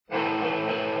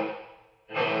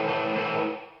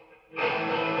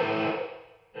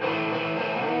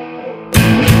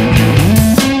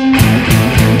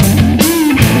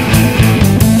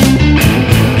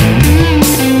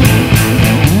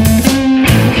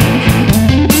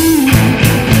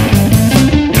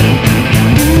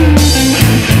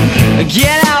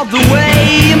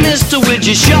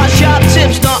your short, sharp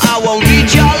tips. No, I won't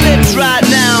read your lips right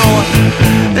now.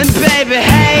 And baby,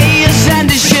 hey, you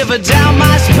send a shiver down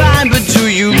my spine. But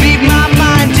do you read my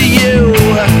mind, do you?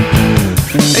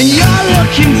 And you're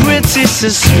looking pretty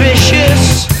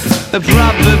suspicious. They're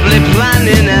probably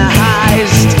planning a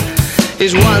heist.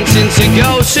 He's wanting to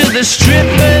go to the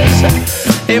strippers.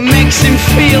 It makes him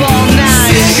feel all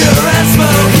nice. Cigarette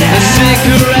smoke, yeah. A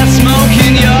cigarette smoke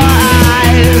in your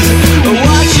eyes.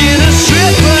 Watching a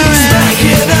stripper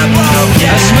Smacking a bloke,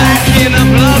 yeah. smacking a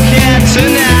bloke, yeah,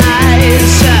 tonight.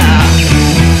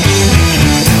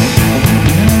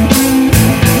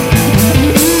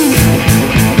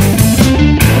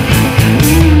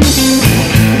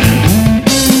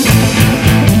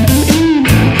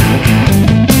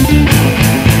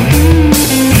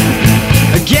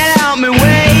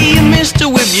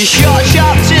 Your short,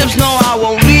 sharp tips, no, I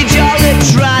won't read your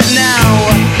lips right now.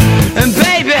 And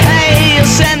baby, hey, you'll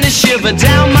send a shiver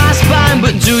down my spine.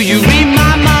 But do you read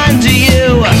my mind, do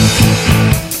you?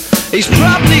 He's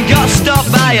probably got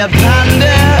stopped by a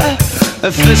panda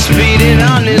for speeding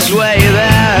on his way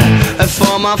there.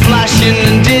 For my flashing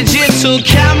and digital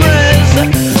cameras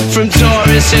from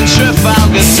tourists in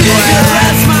Trafalgar Square.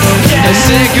 Cigarette smoke, yeah. A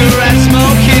cigarette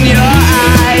smoke in your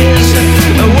eyes.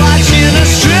 Watch